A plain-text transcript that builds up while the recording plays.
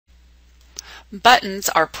Buttons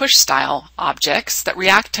are push-style objects that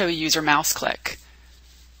react to a user mouse click.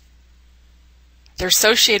 They're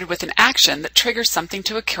associated with an action that triggers something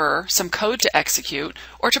to occur, some code to execute,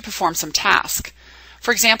 or to perform some task.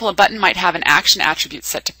 For example, a button might have an action attribute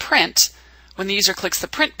set to print. When the user clicks the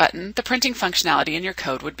print button, the printing functionality in your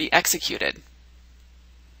code would be executed.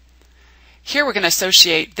 Here we're going to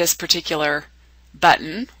associate this particular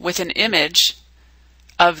button with an image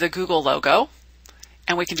of the Google logo,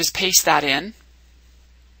 and we can just paste that in.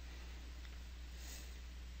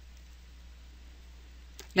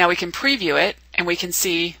 Now we can preview it and we can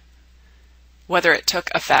see whether it took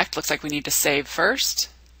effect. Looks like we need to save first.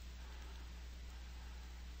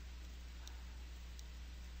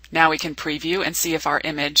 Now we can preview and see if our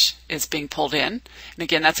image is being pulled in. And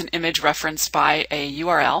again, that's an image referenced by a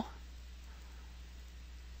URL.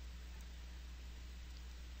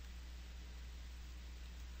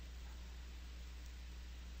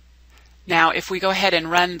 Now if we go ahead and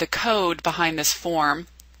run the code behind this form,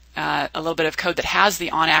 a little bit of code that has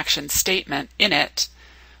the on-action statement in it,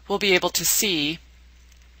 we'll be able to see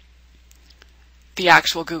the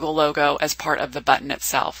actual Google logo as part of the button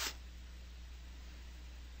itself.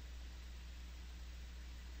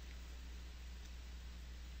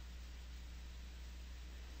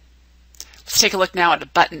 Let's take a look now at a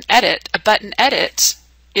button edit. A button edit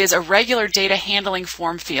is a regular data handling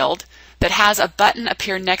form field that has a button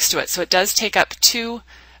appear next to it. So it does take up two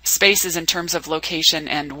spaces in terms of location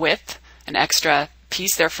and width, an extra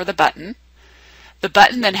piece there for the button. The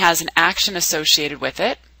button then has an action associated with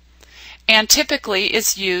it, and typically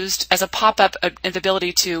is used as a pop-up, the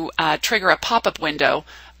ability to trigger a pop-up window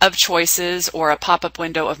of choices or a pop-up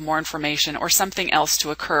window of more information or something else to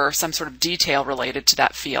occur, some sort of detail related to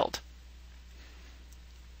that field.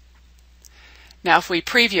 Now if we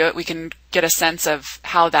preview it, we can get a sense of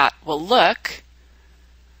how that will look.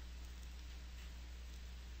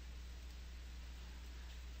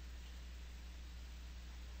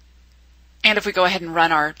 And if we go ahead and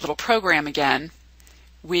run our little program again,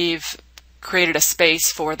 we've created a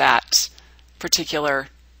space for that particular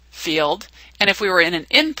field. And if we were in an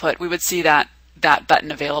input, we would see that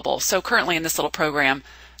button available. So currently in this little program,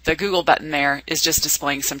 the Google button there is just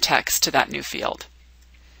displaying some text to that new field.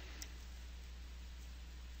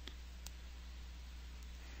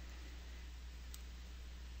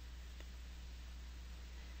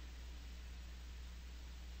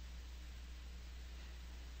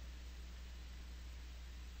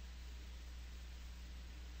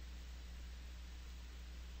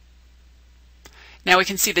 Now we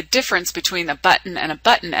can see the difference between a button and a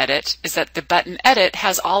button edit is that the button edit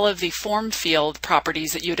has all of the form field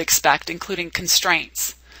properties that you'd expect, including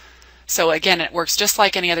constraints. So again, it works just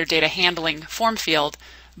like any other data handling form field,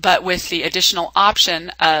 but with the additional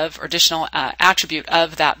option of, or additional attribute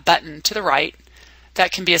of that button to the right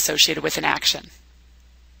that can be associated with an action.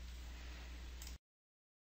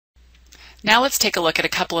 Now let's take a look at a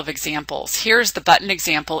couple of examples. Here's the button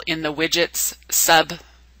example in the Widgets sub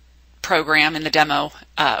program in the demo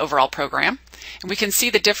overall program. And we can see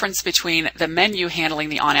the difference between the menu handling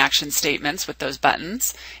the on-action statements with those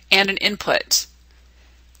buttons and an input.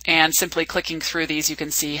 And simply clicking through these, you can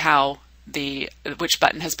see how which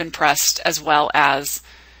button has been pressed, as well as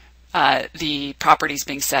the properties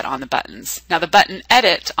being set on the buttons. Now the button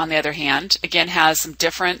edit, on the other hand, again has some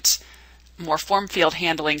different, more form field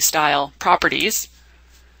handling style properties,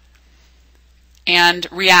 and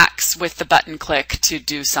reacts with the button click to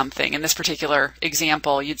do something. In this particular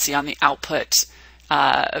example, you'd see on the output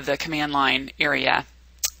of the command line area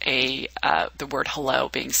the word hello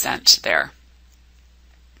being sent there.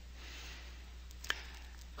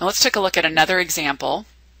 Now let's take a look at another example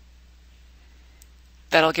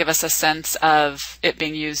that'll give us a sense of it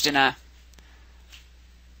being used in a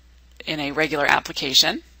regular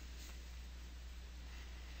application.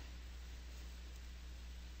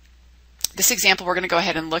 This example, we're going to go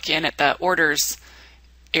ahead and look in at the orders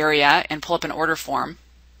area and pull up an order form.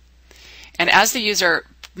 And as the user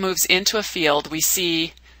moves into a field, we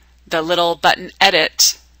see the little button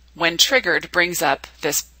edit, when triggered, brings up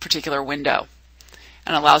this particular window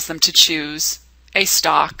and allows them to choose a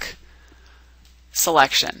stock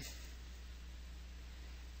selection.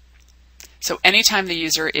 So anytime the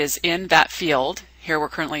user is in that field, here we're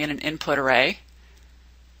currently in an input array,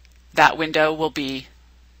 that window will be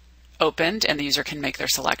opened and the user can make their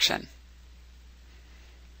selection.